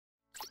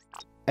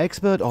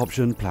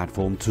ExpertOption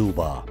Platform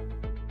Toolbar.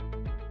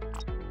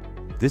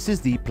 This is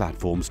the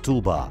Platforms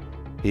toolbar.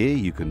 Here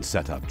you can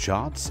set up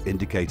charts,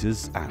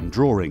 indicators and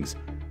drawings.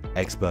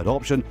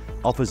 ExpertOption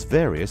offers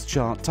various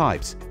chart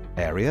types: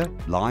 area,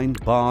 line,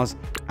 bars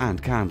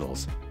and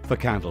candles. For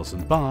candles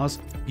and bars,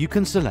 you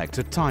can select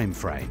a time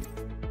frame.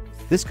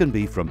 This can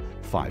be from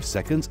 5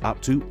 seconds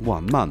up to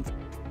 1 month.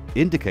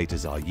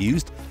 Indicators are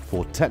used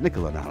for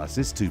technical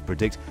analysis to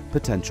predict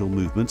potential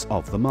movements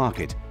of the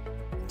market.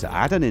 To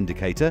add an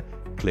indicator,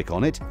 click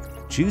on it,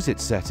 choose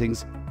its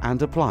settings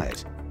and apply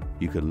it.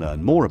 You can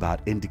learn more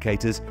about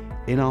indicators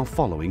in our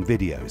following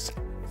videos.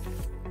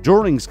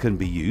 Drawings can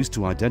be used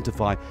to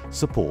identify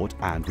support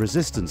and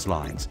resistance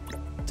lines.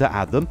 To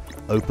add them,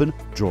 open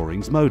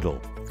Drawings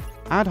modal.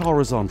 Add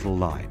horizontal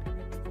line.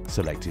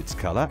 Select its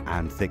color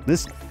and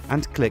thickness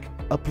and click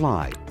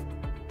Apply.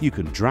 You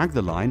can drag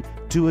the line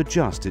to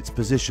adjust its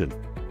position.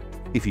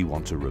 If you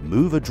want to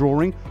remove a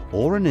drawing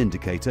or an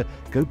indicator,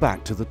 go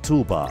back to the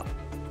toolbar.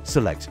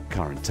 Select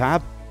Current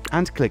tab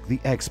and click the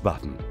X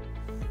button.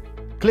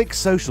 Click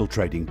Social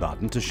Trading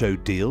button to show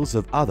deals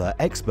of other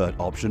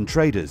ExpertOption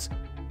traders.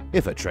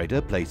 If a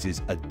trader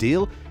places a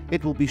deal,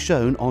 it will be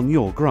shown on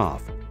your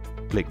graph.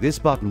 Click this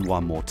button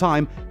one more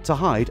time to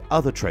hide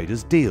other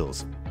traders'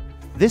 deals.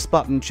 This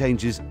button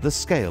changes the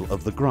scale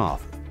of the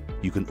graph.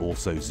 You can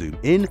also zoom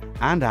in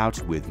and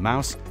out with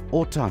mouse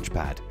or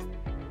touchpad.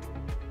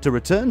 To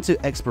return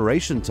to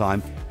expiration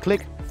time,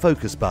 click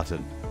Focus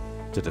button.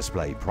 To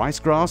display price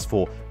graphs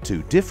for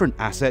 2 different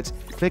assets,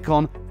 click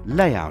on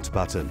Layout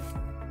button.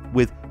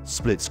 With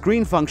Split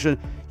Screen function,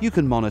 you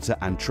can monitor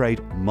and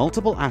trade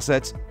multiple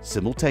assets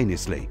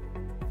simultaneously.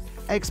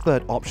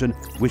 ExpertOption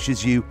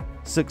wishes you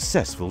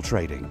successful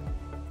trading.